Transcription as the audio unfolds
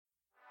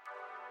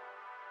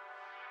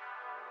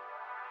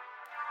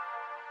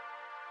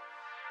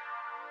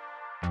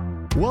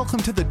Welcome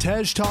to the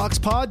Tej Talks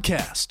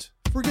podcast.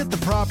 Forget the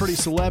property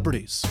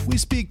celebrities. We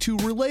speak to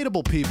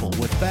relatable people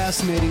with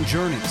fascinating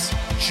journeys,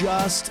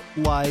 just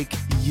like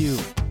you.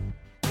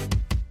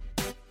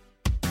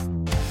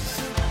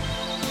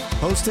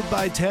 Hosted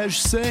by Tej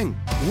Singh,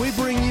 we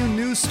bring you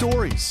news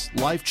stories,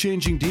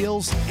 life-changing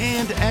deals,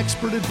 and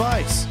expert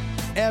advice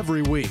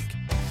every week.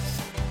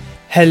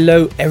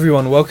 Hello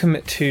everyone, welcome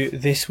to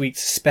this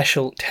week's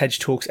special Tej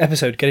Talks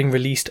episode, getting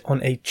released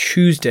on a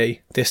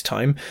Tuesday this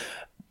time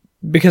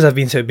because I've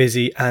been so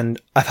busy and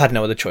I've had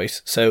no other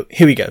choice. So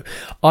here we go.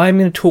 I'm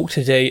going to talk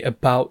today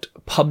about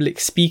public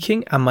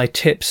speaking and my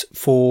tips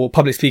for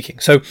public speaking.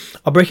 So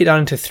I'll break it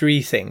down into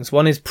three things.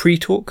 One is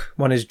pre-talk,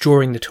 one is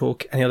during the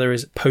talk, and the other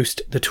is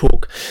post the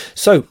talk.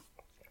 So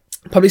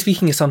public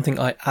speaking is something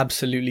I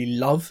absolutely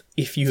love.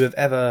 If you have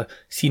ever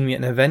seen me at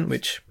an event,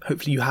 which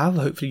hopefully you have,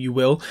 hopefully you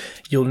will,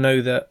 you'll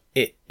know that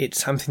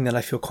it's something that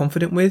I feel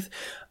confident with.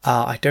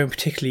 I don't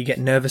particularly get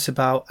nervous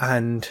about,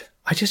 and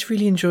I just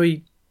really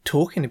enjoy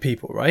talking to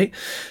people, right?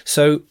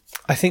 So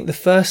I think the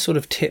first sort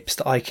of tips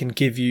that I can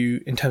give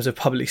you in terms of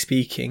public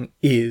speaking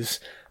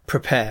is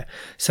prepare.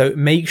 So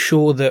make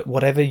sure that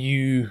whatever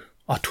you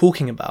are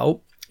talking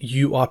about,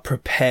 you are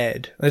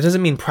prepared. That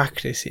doesn't mean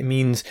practice. It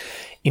means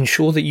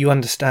ensure that you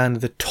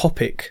understand the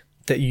topic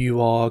that you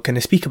are going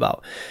to speak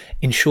about.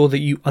 Ensure that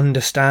you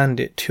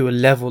understand it to a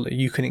level that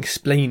you can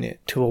explain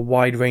it to a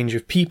wide range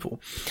of people.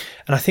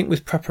 And I think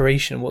with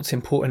preparation, what's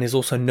important is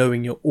also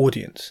knowing your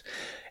audience.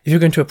 If you're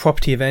going to a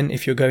property event,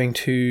 if you're going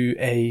to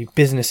a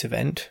business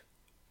event,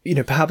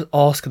 perhaps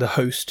ask the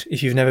host,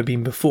 if you've never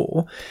been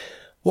before,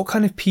 what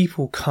kind of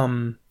people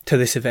come to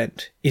this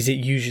event? Is it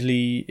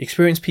usually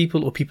experienced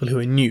people or people who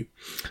are new?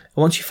 And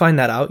once you find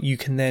that out, you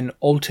can then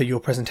alter your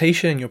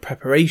presentation, your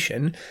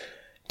preparation,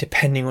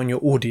 depending on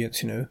your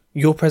audience.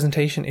 Your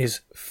presentation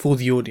is for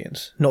the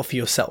audience, not for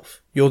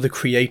yourself. You're the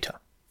creator.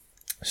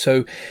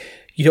 So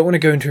you don't want to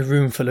go into a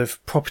room full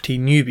of property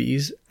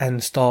newbies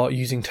and start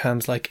using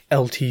terms like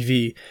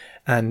LTV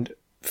and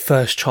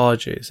first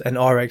charges and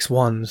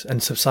RX1s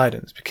and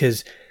subsidence,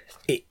 because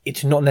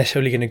it's not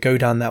necessarily going to go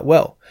down that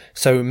well.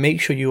 So make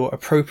sure you're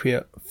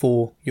appropriate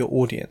for your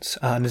audience.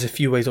 And there's a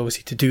few ways,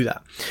 obviously, to do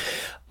that.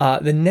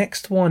 The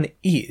next one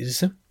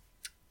is,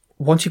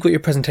 once you've got your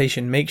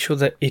presentation, make sure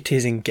that it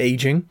is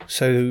engaging.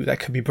 So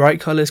that could be bright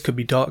colors, could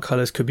be dark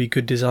colors, could be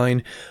good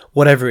design,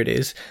 whatever it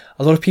is.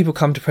 A lot of people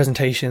come to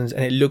presentations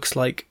and it looks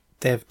like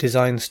they've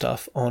designed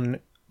stuff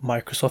on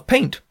Microsoft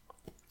Paint.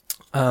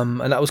 And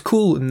that was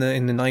cool in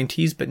the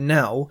 90s, but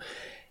now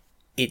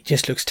it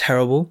just looks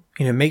terrible.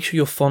 Make sure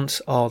your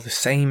fonts are the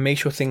same. Make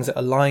sure things are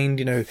aligned.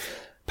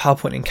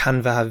 PowerPoint and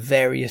Canva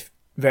have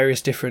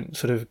various different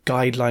sort of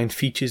guideline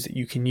features that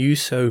you can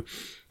use. So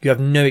you have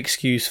no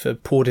excuse for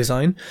poor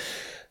design.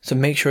 So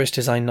make sure it's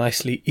designed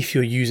nicely if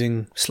you're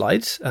using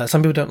slides.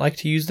 Some people don't like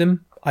to use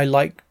them. I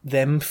like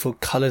them for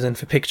colors and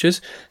for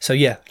pictures. So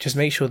yeah, just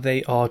make sure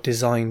they are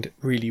designed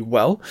really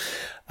well.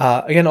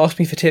 Again, ask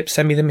me for tips.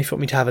 Send me them if you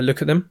want me to have a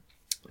look at them.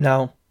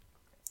 Now,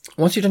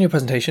 once you've done your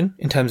presentation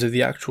in terms of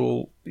the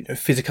actual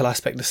physical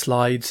aspect, the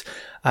slides,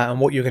 and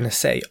what you're going to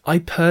say, I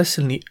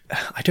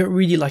don't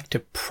really like to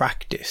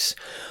practice.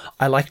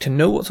 I like to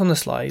know what's on the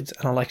slides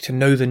and I like to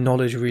know the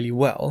knowledge really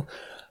well,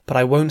 but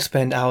I won't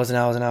spend hours and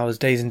hours and hours,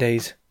 days and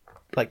days,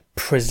 like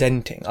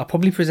presenting. I'll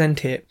probably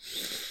present it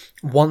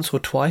once or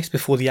twice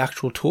before the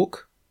actual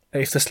talk.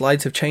 If the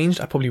slides have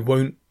changed, I probably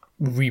won't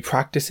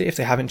re-practice it if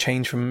they haven't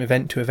changed from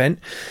event to event.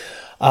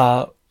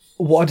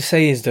 What I'd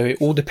say is, though, it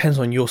all depends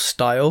on your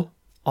style.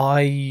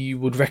 I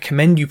would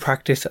recommend you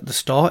practice at the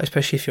start,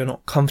 especially if you're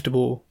not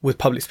comfortable with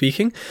public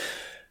speaking.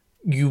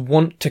 You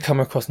want to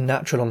come across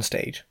natural on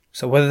stage.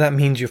 So whether that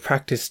means you've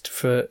practiced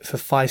for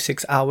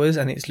 5-6 hours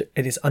and it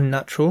is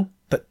unnatural,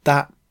 but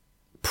that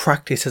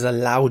practice has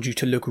allowed you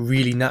to look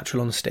really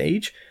natural on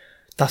stage,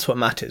 that's what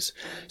matters.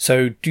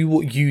 So do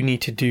what you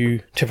need to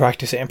do to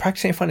practice it, and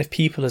practice it in front of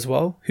people as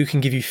well, who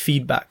can give you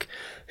feedback,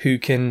 who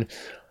can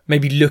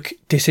maybe look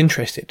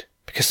disinterested.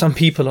 Because some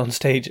people on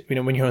stage,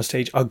 when you're on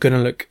stage, are going to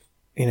look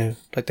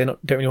like don't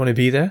really want to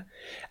be there,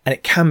 and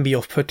it can be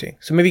off-putting.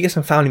 So maybe get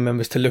some family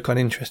members to look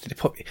uninterested. It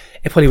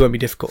probably won't be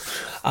difficult.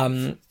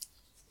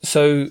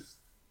 So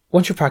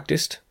once you're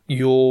practiced,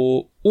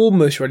 you're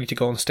almost ready to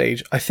go on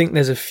stage. I think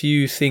there's a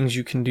few things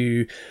you can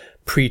do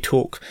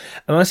pre-talk.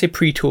 And when I say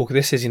pre-talk,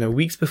 this is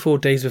weeks before,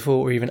 days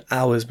before, or even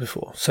hours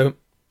before. So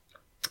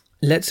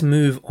let's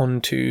move on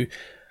to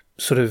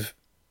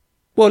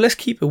let's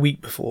keep a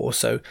week before or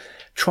so.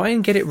 Try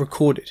and get it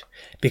recorded,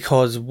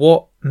 because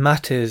what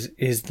matters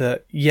is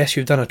that, yes,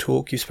 you've done a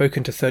talk, you've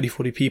spoken to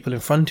 30-40 people in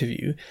front of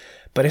you,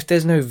 but if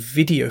there's no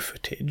video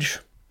footage,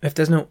 if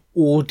there's no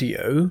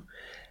audio,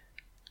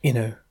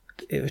 if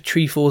a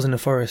tree falls in the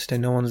forest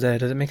and no one's there,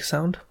 does it make a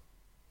sound?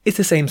 It's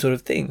the same sort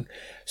of thing.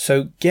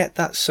 So get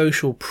that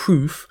social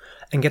proof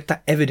and get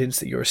that evidence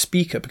that you're a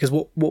speaker, because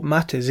what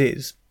matters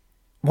is,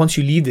 once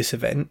you leave this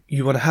event,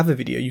 you want to have a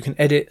video. You can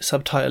edit,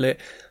 subtitle it,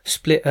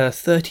 split a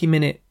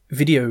 30-minute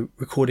video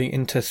recording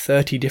into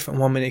 30 different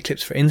 1-minute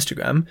clips for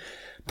Instagram,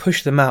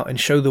 push them out and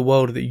show the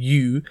world that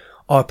you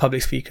are a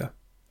public speaker.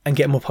 and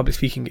get more public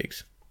speaking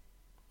gigs,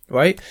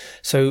 right?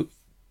 So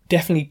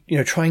definitely,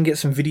 try and get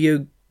some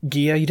video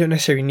gear. You don't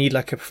necessarily need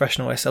like a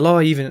professional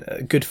SLR, even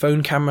a good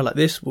phone camera like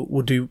this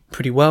will do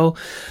pretty well,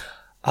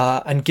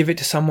 and give it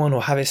to someone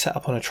or have it set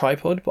up on a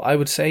tripod. But I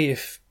would say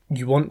if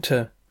you want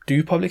to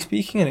do public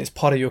speaking and it's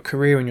part of your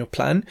career and your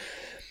plan,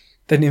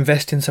 then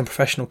invest in some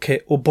professional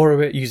kit or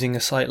borrow it using a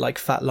site like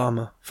Fat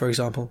Llama, for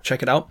example.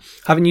 Check it out.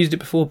 Haven't used it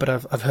before, but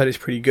I've heard it's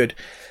pretty good,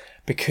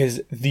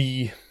 because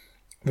the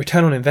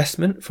return on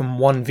investment from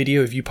one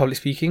video of you public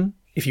speaking,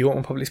 if you want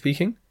one public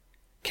speaking,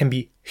 can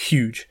be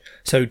huge.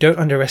 So don't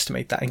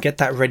underestimate that and get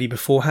that ready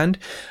beforehand.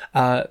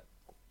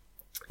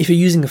 If you're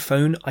using a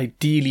phone,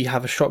 ideally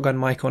have a shotgun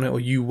mic on it,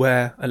 or you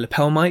wear a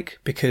lapel mic,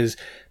 because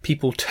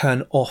people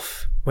turn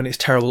off when it's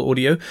terrible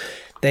audio.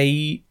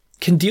 They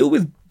can deal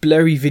with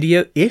blurry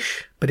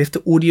video-ish, but if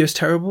the audio is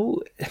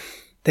terrible,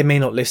 they may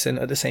not listen.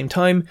 At the same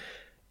time,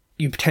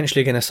 you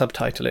potentially are going to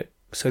subtitle it.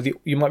 So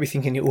you might be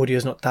thinking the audio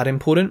is not that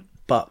important,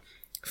 but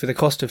for the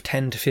cost of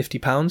 £10 to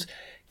 £50,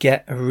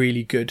 get a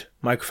really good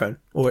microphone,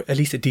 or at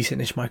least a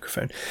decent-ish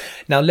microphone.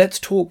 Now let's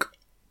talk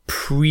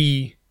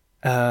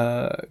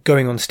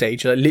going on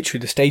stage. Like,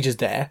 literally the stage is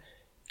there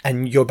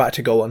and you're about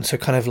to go on, so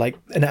kind of like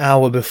an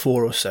hour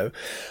before or so.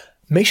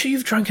 Make sure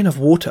you've drank enough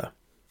water.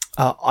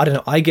 I don't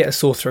know, I get a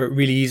sore throat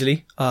really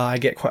easily. I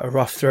get quite a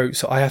rough throat,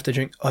 so I have to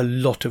drink a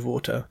lot of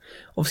water.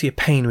 Obviously a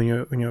pain when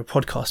you're a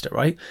podcaster,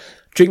 right?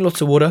 Drink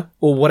lots of water,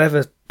 or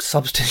whatever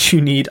substance you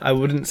need. I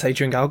wouldn't say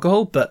drink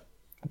alcohol, but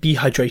be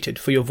hydrated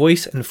for your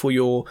voice and for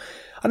your,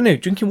 I don't know,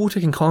 drinking water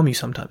can calm you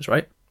sometimes,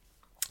 right?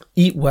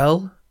 Eat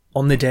well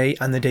on the day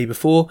and the day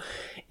before.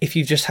 If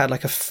you've just had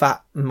like a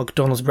fat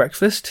McDonald's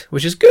breakfast,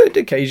 which is good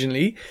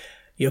occasionally,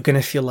 you're going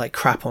to feel like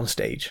crap on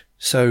stage.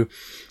 So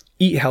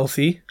eat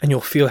healthy and you'll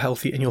feel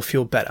healthy and you'll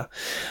feel better.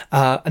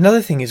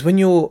 Another thing is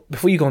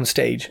before you go on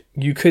stage,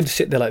 you could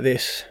sit there like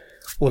this,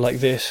 or like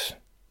this,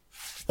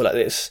 or like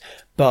this,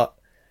 but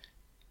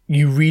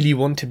you really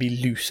want to be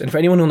loose. And for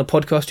anyone on the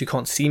podcast who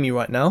can't see me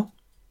right now,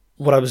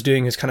 what I was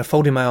doing is kind of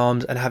folding my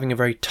arms and having a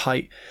very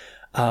tight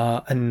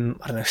and,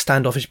 I don't know,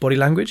 standoffish body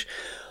language.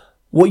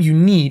 What you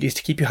need is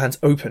to keep your hands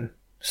open.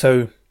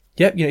 So,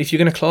 yeah, if you're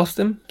going to clasp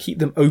them, keep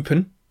them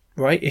open,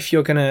 right? If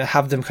you're going to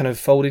have them kind of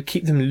folded,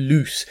 keep them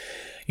loose.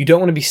 You don't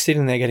want to be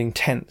sitting there getting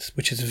tense,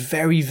 which is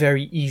very,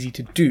 very easy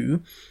to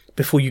do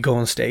before you go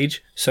on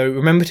stage. So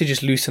remember to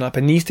just loosen up.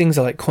 And these things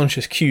are like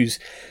conscious cues.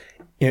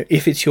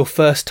 If it's your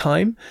first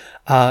time,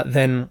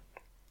 then,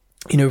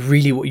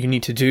 really what you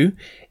need to do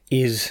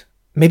is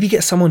maybe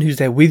get someone who's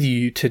there with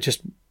you to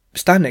just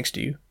stand next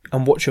to you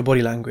and watch your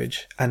body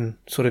language and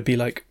sort of be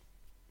like,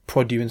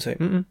 prod you and say,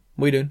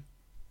 what are you doing?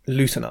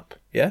 Loosen up,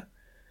 yeah?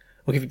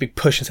 Or give you a big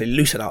push and say,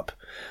 loosen up.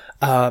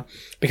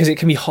 Because it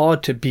can be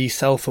hard to be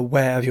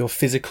self-aware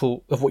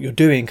of what you're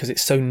doing, because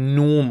it's so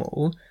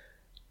normal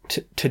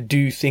to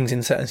do things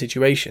in certain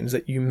situations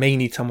that you may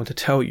need someone to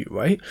tell you,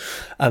 right?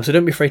 So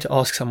don't be afraid to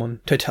ask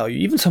someone to tell you,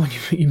 even someone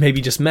you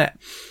maybe just met.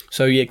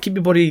 So yeah, keep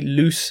your body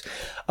loose.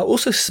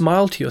 Also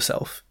smile to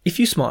yourself. If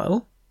you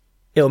smile,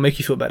 it'll make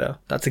you feel better.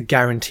 That's a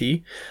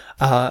guarantee.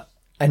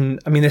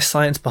 And I mean, there's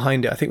science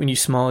behind it. I think when you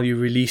smile, you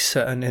release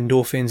certain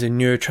endorphins and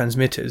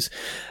neurotransmitters.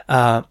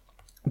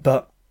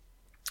 But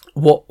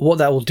what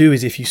that will do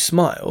is, if you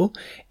smile,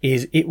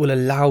 is it will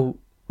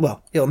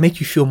it'll make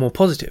you feel more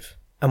positive.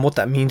 And what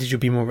that means is you'll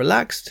be more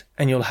relaxed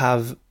and you'll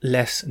have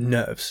less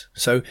nerves.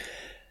 So,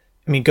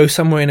 I mean, go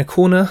somewhere in a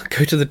corner,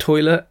 go to the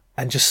toilet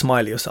and just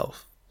smile at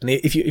yourself. And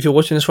if you're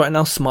watching this right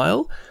now,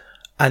 smile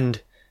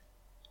and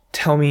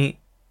tell me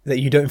that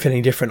you don't feel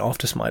any different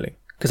after smiling,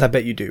 because I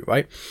bet you do,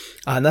 right?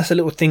 And that's a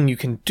little thing you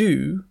can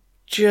do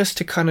just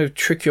to kind of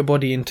trick your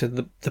body into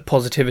the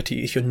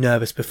positivity if you're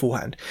nervous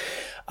beforehand.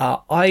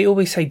 I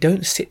always say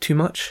don't sit too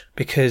much,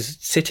 because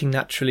sitting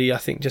naturally, I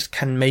think, just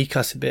can make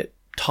us a bit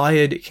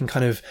tired. It can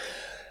kind of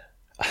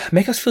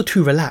make us feel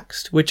too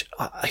relaxed, which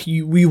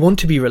we want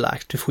to be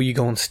relaxed before you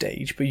go on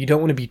stage, but you don't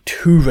want to be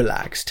too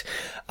relaxed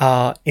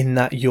in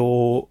that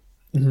you're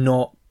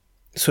not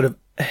sort of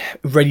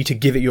ready to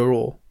give it your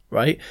all,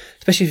 right?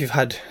 Especially if you've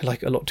had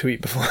like a lot to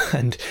eat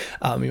beforehand,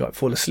 you might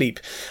fall asleep.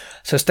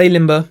 So stay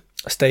limber,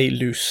 stay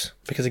loose,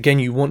 because again,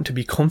 you want to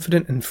be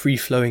confident and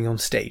free-flowing on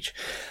stage.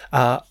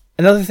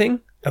 Another thing,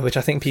 which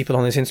I think people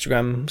on this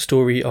Instagram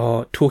story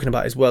are talking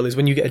about as well, is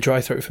when you get a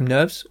dry throat from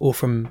nerves or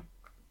from,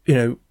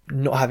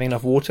 not having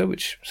enough water,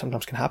 which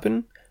sometimes can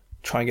happen.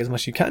 Try and get as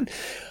much as you can.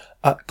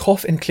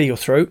 Cough and clear your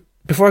throat.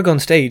 Before I go on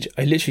stage,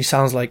 it literally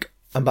sounds like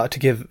I'm about to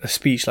give a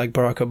speech like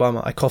Barack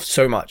Obama. I coughed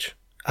so much.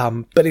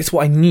 But it's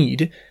what I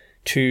need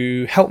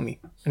to help me.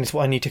 And it's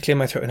what I need to clear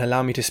my throat and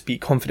allow me to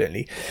speak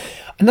confidently.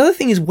 Another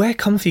thing is wear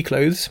comfy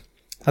clothes.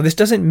 Now, this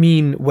doesn't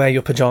mean wear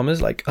your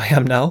pajamas like I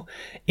am now.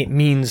 It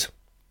means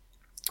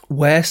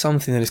wear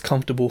something that is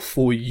comfortable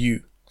for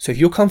you. So if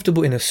you're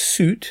comfortable in a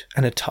suit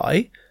and a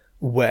tie,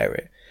 wear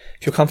it.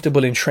 If you're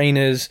comfortable in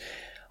trainers,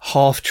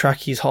 half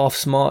trackies, half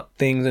smart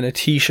things, and a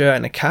t-shirt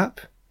and a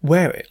cap,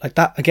 wear it. Like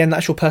that, again,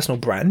 that's your personal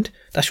brand,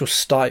 that's your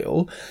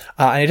style,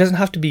 and it doesn't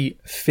have to be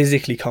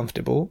physically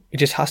comfortable. It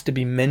just has to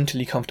be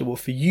mentally comfortable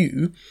for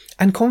you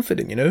and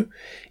confident. You know,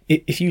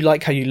 if you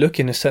like how you look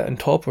in a certain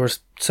top or a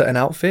certain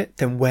outfit,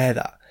 then wear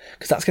that,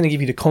 because that's going to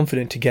give you the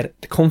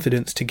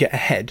confidence to get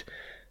ahead.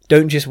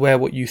 Don't just wear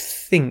what you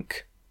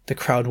think the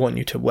crowd want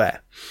you to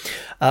wear.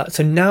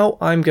 So now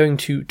I'm going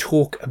to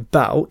talk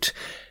about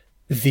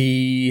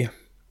the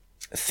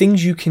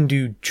things you can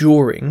do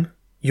during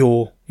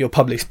your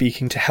public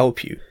speaking to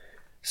help you.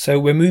 So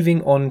we're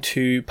moving on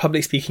to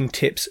public speaking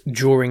tips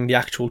during the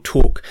actual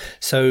talk.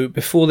 So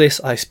before this,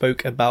 I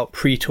spoke about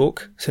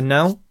pre-talk. So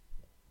now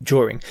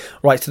during.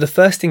 Right. So the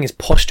first thing is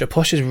posture.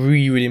 Posture is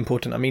really, really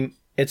important. I mean,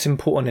 it's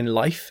important in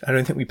life. I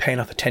don't think we pay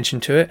enough attention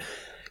to it.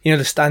 You know,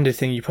 the standard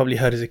thing you probably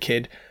heard as a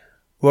kid: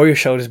 roll your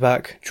shoulders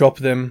back, drop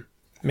them,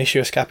 make sure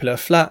your scapula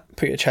flat,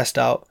 put your chest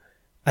out,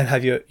 and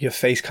have your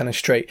face kind of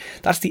straight.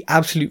 That's the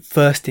absolute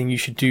first thing you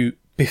should do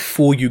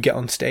before you get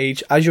on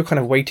stage. As you're kind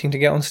of waiting to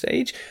get on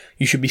stage,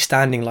 you should be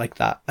standing like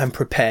that and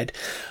prepared.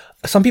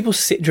 Some people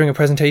sit during a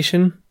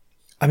presentation.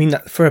 I mean,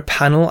 that for a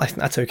panel, I think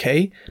that's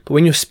okay. But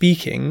when you're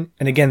speaking,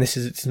 and again, this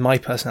is my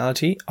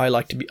personality, I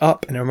like to be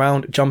up and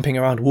around, jumping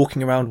around,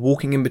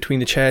 walking in between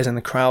the chairs and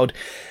the crowd.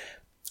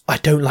 I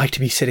don't like to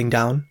be sitting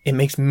down. It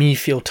makes me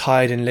feel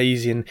tired and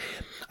lazy. And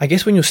I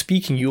guess when you're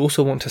speaking, you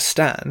also want to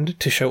stand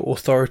to show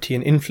authority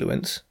and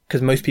influence,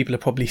 because most people are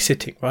probably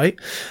sitting, right?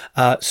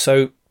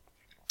 So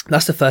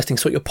that's the first thing.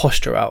 Sort your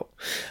posture out,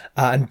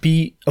 and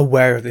be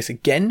aware of this.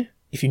 Again,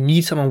 if you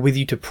need someone with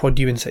you to prod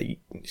you and say,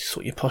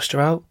 sort your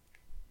posture out,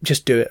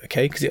 just do it,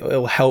 okay? Because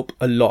it'll help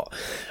a lot.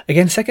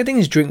 Again, second thing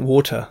is drink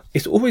water.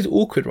 It's always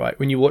awkward, right?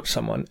 When you watch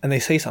someone and they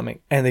say something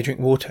and they drink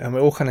water and we're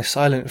all kind of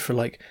silent for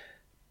like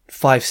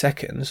 5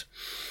 seconds.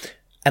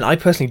 And I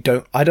personally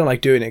don't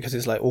like doing it because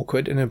it's like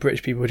awkward, and then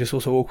British people are just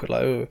also awkward,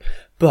 like, oh.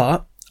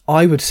 But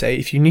I would say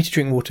if you need to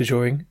drink water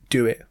during,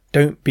 do it.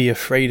 Don't be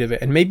afraid of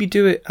it, and maybe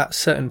do it at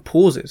certain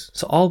pauses.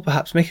 So I'll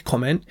perhaps make a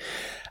comment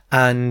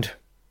and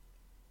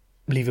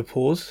leave a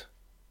pause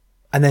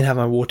and then have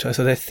my water.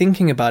 So they're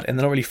thinking about it and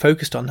they're not really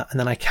focused on that, and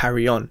then I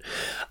carry on.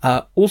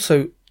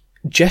 Also,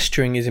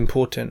 gesturing is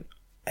important.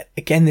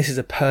 Again, this is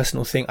a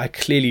personal thing. I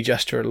clearly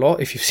gesture a lot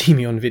if you've seen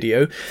me on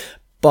video,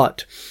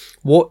 but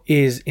what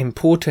is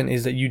important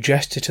is that you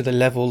gesture to the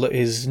level that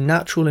is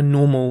natural and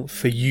normal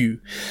for you.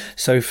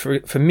 So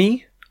for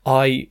me,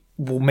 I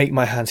will make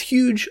my hands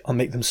huge, I'll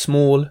make them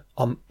small,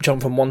 I'll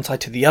jump from one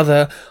side to the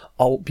other,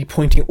 I'll be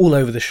pointing all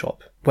over the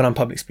shop when I'm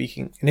public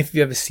speaking. And if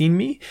you've ever seen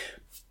me,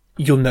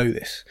 you'll know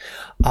this.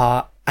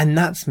 And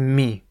that's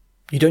me.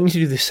 You don't need to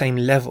do the same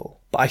level,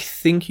 but I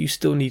think you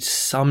still need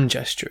some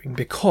gesturing,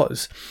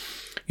 because,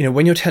 you know,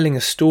 when you're telling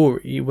a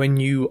story, when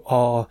you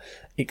are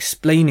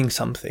explaining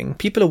something,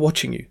 people are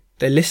watching you.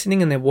 They're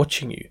listening and they're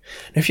watching you.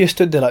 And if you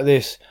stood there like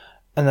this,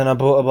 and then I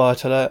bought a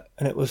Bartolette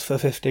and it was for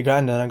 50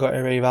 grand and I got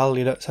it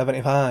revalued at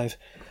 75,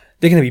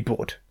 they're going to be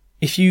bored.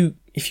 If you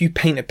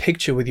paint a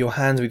picture with your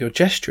hands, with your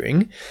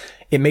gesturing,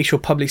 it makes your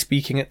public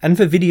speaking, and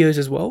for videos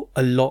as well,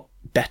 a lot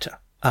better,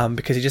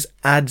 because it just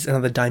adds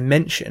another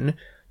dimension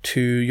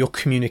to your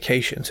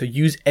communication. So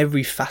use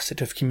every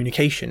facet of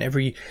communication,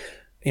 every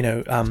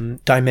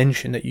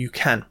dimension that you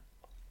can.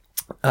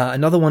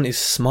 Another one is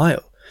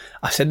smile.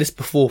 I've said this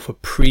before for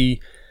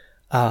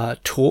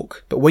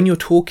talk, but when you're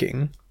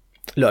talking,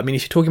 look, I mean,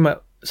 if you're talking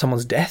about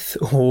someone's death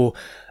or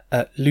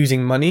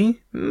losing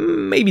money,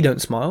 maybe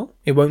don't smile.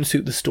 It won't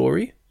suit the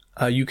story.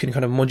 You can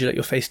kind of modulate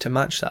your face to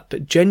match that.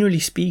 But generally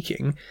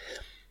speaking,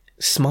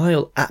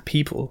 smile at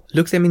people,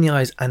 look them in the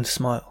eyes and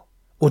smile,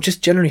 or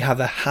just generally have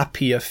a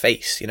happier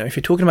face. You know, if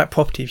you're talking about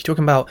property, if you're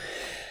talking about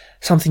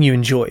something you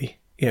enjoy,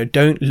 you know,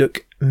 don't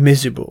look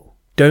miserable.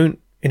 Don't,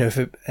 you know,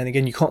 and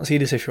again, you can't see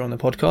this if you're on the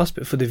podcast,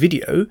 but for the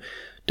video,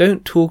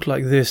 don't talk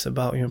like this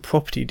about your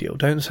property deal.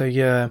 Don't say,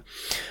 yeah,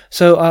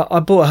 so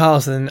I bought a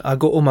house and I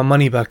got all my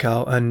money back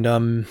out, and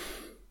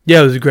yeah,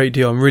 it was a great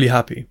deal. I'm really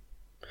happy.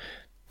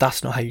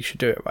 That's not how you should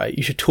do it, right?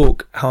 You should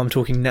talk how I'm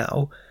talking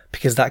now,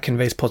 because that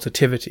conveys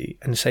positivity,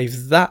 and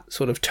save that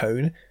sort of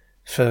tone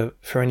for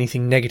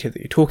anything negative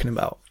that you're talking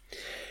about.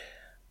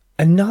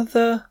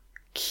 Another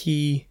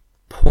key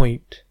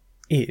point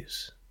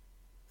is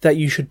that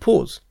you should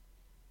pause.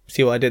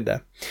 See what I did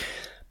there?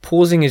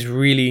 Pausing is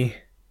really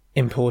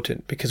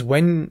important, because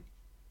when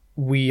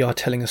we are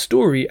telling a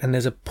story and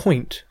there's a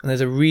point, and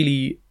there's a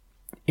really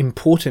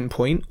important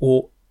point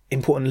or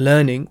important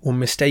learning or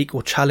mistake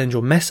or challenge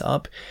or mess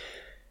up,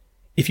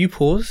 if you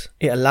pause,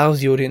 it allows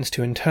the audience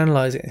to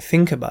internalize it and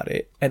think about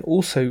it, and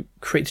also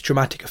creates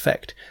dramatic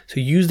effect.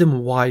 So use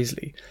them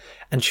wisely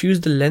and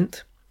choose the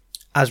length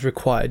as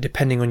required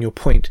depending on your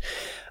point.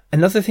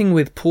 Another thing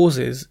with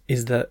pauses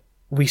is that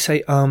we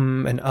say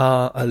and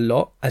a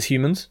lot as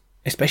humans,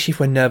 especially if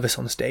we're nervous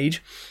on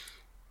stage.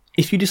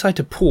 If you decide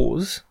to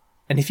pause,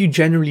 and if you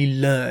generally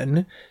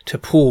learn to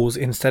pause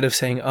instead of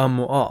saying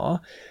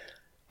or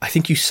I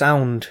think you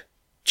sound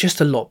just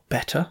a lot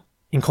better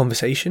in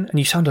conversation, and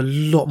you sound a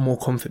lot more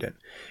confident.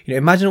 You know,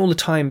 imagine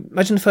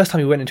the first time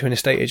you went into an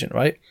estate agent,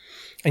 right?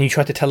 and you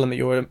try to tell them that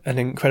you're an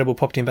incredible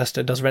property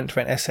investor, does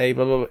rent-to-rent SA,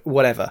 blah, blah, blah,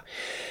 whatever,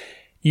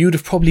 you would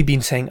have probably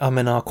been saying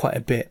and ah quite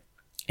a bit.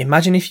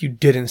 Imagine if you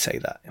didn't say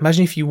that.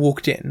 Imagine if you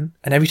walked in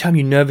and every time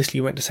you nervously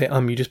went to say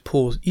you just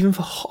pause, even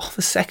for half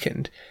a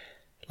second.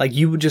 Like,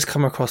 you would just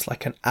come across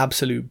like an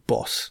absolute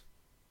boss.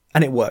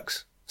 And it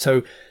works.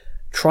 So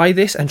try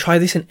this, and try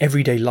this in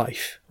everyday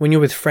life. When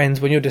you're with friends,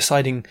 when you're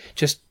deciding,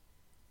 just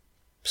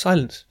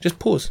silence, just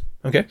pause.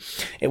 Okay?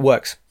 It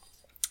works.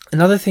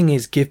 Another thing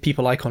is give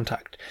people eye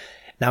contact.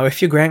 Now,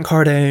 if you're Grant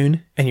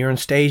Cardone and you're on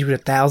stage with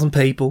 1,000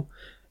 people,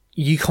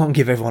 you can't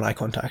give everyone eye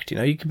contact.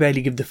 You can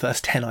barely give the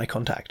first 10 eye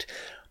contact.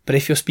 But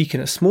if you're speaking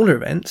at smaller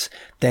events,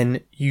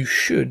 then you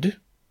should,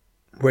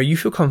 where you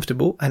feel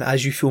comfortable and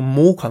as you feel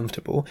more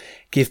comfortable,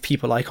 give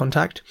people eye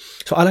contact.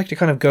 So I like to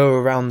kind of go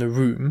around the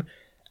room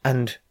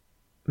and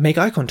make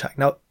eye contact.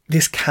 Now,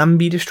 this can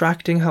be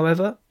distracting,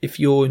 however. If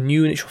you're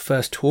new and it's your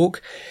first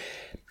talk,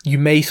 you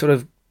may sort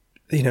of,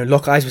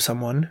 lock eyes with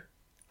someone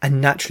and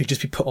naturally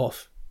just be put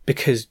off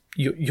because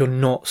you're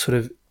not sort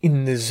of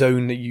in the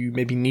zone that you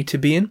maybe need to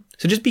be in.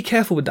 So just be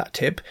careful with that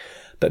tip,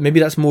 but maybe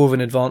that's more of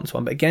an advanced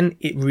one. But again,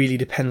 it really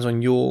depends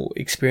on your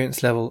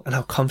experience level and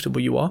how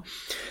comfortable you are.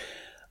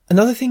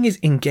 Another thing is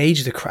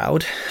engage the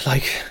crowd.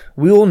 Like,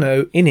 we all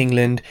know in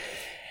England,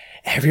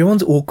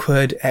 everyone's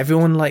awkward.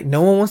 Everyone,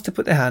 no one wants to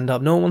put their hand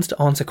up. No one wants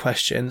to answer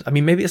questions. I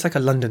mean, maybe it's like a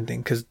London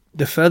thing, because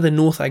the further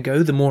north I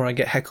go, the more I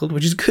get heckled,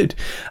 which is good.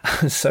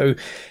 So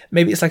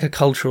maybe it's like a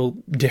cultural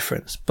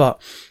difference,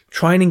 but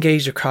try and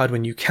engage the crowd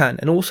when you can.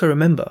 And also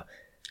remember,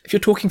 if you're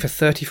talking for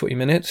 30, 40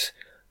 minutes,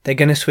 they're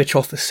going to switch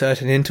off at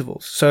certain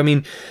intervals. So, I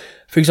mean,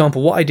 for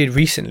example, what I did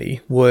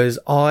recently was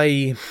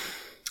I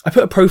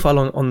put a profile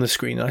on the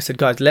screen and I said,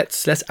 guys,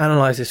 let's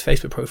analyze this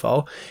Facebook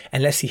profile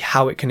and let's see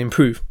how it can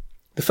improve.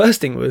 The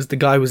first thing was the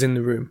guy was in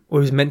the room, or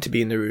was meant to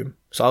be in the room.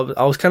 So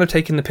I was kind of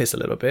taking the piss a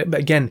little bit. But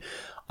again,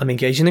 I'm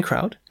engaging the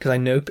crowd because I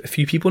know a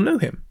few people know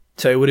him.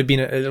 So it would have been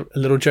a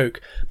little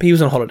joke. But he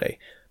was on holiday.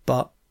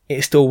 But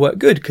it still worked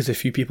good because a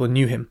few people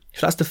knew him.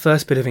 So that's the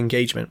first bit of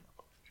engagement.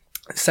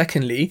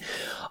 Secondly,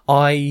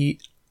 I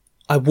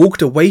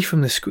walked away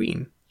from the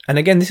screen. And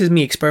again, this is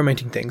me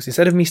experimenting things.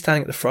 Instead of me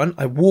standing at the front,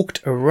 I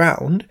walked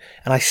around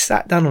and I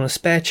sat down on a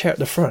spare chair at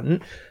the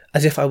front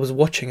as if I was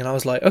watching. And I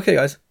was like, okay,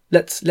 guys,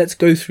 let's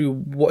go through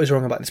what is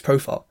wrong about this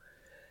profile.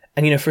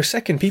 And, for a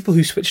second, people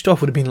who switched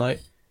off would have been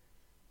like,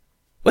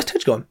 where's Tej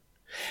gone?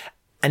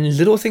 And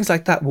little things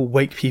like that will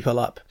wake people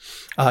up.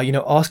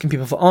 Asking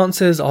people for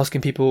answers,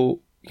 asking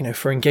people,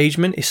 for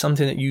engagement is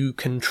something that you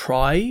can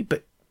try.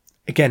 But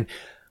again,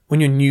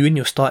 when you're new and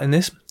you're starting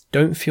this,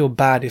 don't feel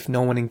bad if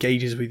no one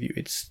engages with you.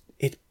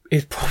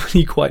 It's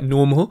probably quite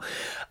normal.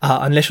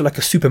 Unless you're like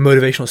a super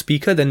motivational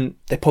speaker, then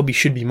there probably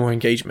should be more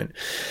engagement.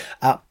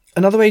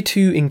 Another way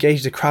to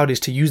engage the crowd is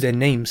to use their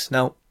names.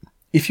 Now,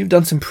 if you've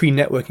done some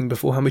pre-networking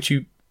beforehand, which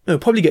you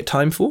probably get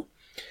time for,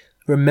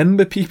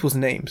 remember people's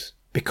names,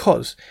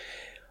 because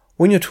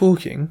when you're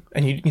talking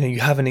and you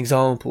have an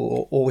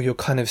example or you're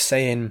kind of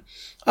saying,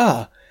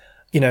 what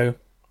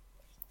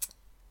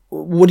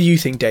do you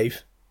think,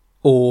 Dave?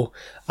 Or,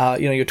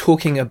 you're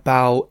talking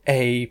about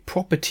a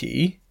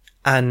property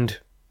and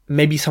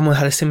maybe someone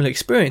had a similar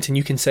experience and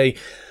you can say,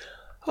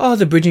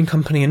 the bridging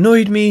company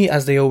annoyed me,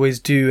 as they always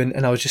do,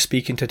 and I was just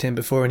speaking to Tim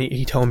before and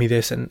he told me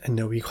this,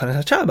 and we kind of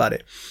had a chat about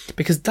it.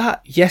 Because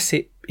that, yes,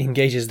 it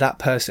engages that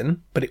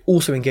person, but it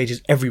also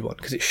engages everyone,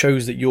 because it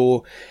shows that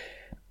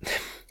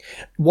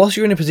whilst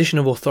you're in a position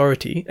of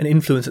authority and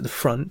influence at the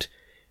front,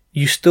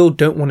 you still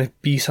don't want to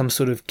be some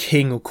sort of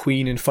king or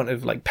queen in front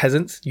of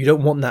peasants. You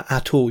don't want that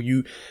at all.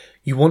 You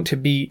want to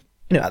be,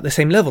 at the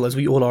same level as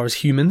we all are as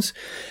humans.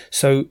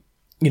 So,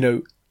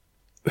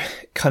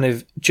 kind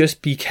of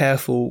just be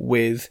careful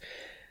with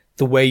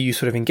the way you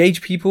sort of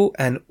engage people,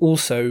 and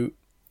also,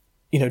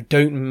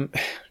 don't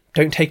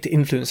take the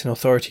influence and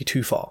authority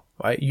too far,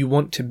 right? You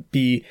want to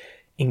be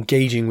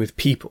engaging with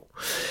people.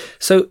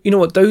 So,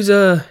 those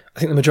are, I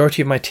think, the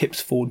majority of my tips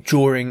for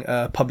during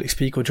a public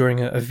speak or during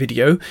a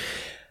video.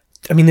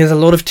 I mean, there's a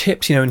lot of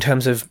tips, in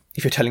terms of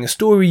if you're telling a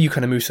story, you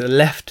kind of move to the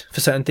left for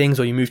certain things,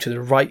 or you move to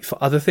the right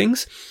for other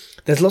things.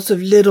 There's lots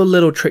of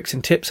little tricks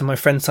and tips, and my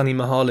friend Sunny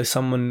Mahal is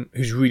someone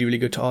who's really, really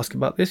good to ask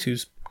about this,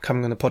 who's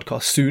coming on the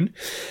podcast soon.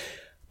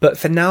 But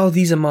for now,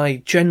 these are my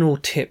general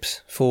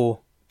tips for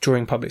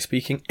during public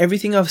speaking.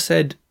 Everything I've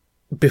said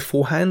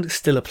beforehand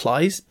still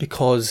applies,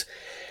 because,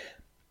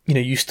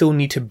 you still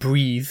need to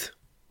breathe.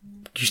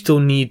 You still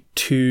need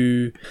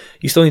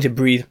to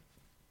breathe.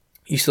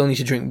 You still need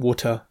to drink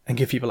water and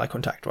give people eye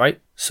contact,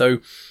 right? So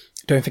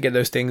don't forget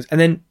those things. And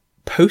then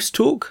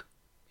post-talk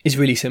is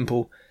really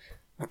simple.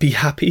 Be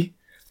happy,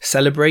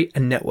 celebrate,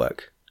 and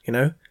network.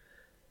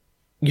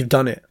 You've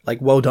done it.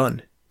 Well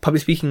done.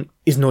 Public speaking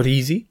is not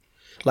easy.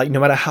 No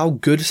matter how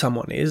good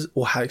someone is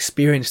or how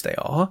experienced they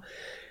are,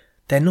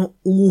 they're not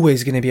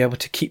always going to be able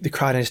to keep the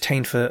crowd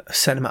entertained for a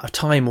certain amount of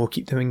time, or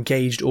keep them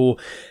engaged, or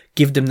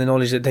give them the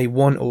knowledge that they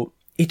want. Or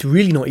it's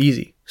really not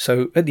easy.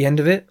 So at the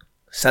end of it,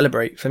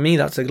 celebrate. For me,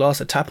 that's a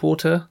glass of tap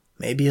water,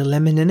 maybe a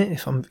lemon in it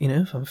if I'm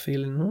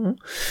feeling,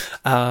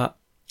 and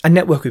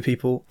network with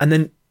people. And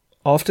then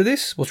after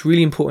this, what's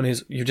really important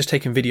is you've just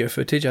taken video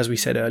footage, as we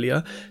said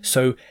earlier.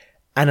 So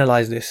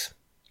analyze this.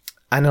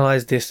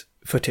 Analyze this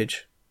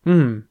footage.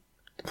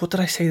 What did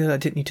I say that I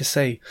didn't need to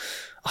say?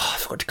 Oh, I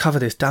forgot to cover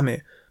this, damn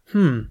it.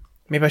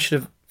 Maybe I should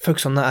have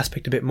focused on that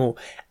aspect a bit more.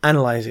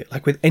 Analyze it,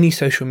 like with any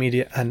social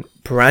media and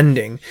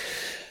branding.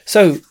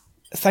 So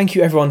thank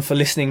you everyone for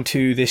listening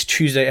to this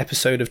Tuesday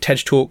episode of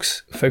TED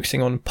Talks,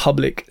 focusing on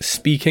public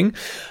speaking.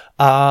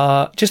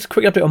 Just a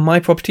quick update on my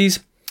properties.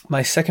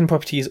 My second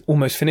property is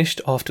almost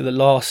finished after the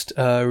last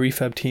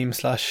refurb team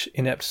 /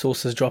 inept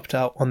sources dropped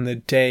out on the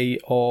day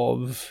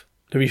of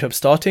the refurb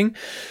starting.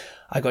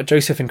 I got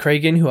Joseph and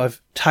Craig in, who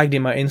I've tagged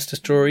in my Insta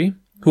story,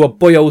 who are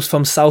boyos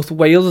from South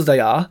Wales, they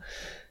are,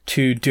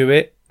 to do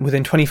it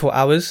within 24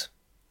 hours.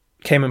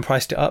 Came and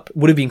priced it up.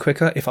 Would have been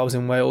quicker if I was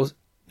in Wales.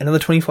 Another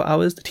 24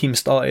 hours, the team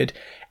started,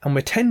 and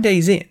we're 10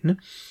 days in,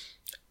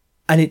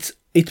 and it's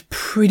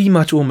pretty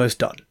much almost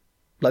done.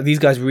 Like, these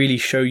guys really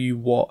show you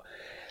what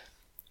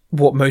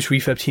most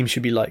refurb teams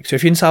should be like. So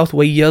if you're in South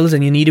Wales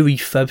and you need a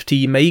refurb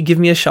team, give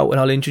me a shout and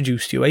I'll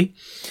introduce you,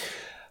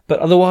 But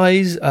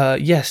otherwise,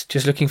 yes,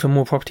 just looking for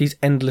more properties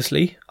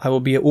endlessly. I will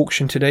be at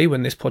auction today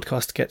when this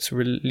podcast gets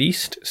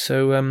released.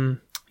 So,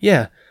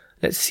 yeah,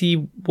 let's see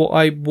what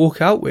I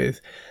walk out with.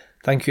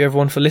 Thank you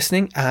everyone for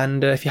listening,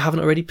 and if you haven't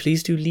already,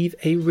 please do leave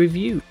a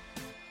review.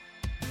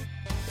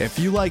 If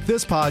you like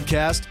this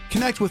podcast,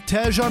 connect with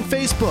Tej on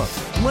Facebook,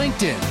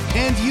 LinkedIn,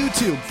 and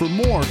YouTube for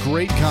more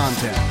great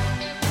content.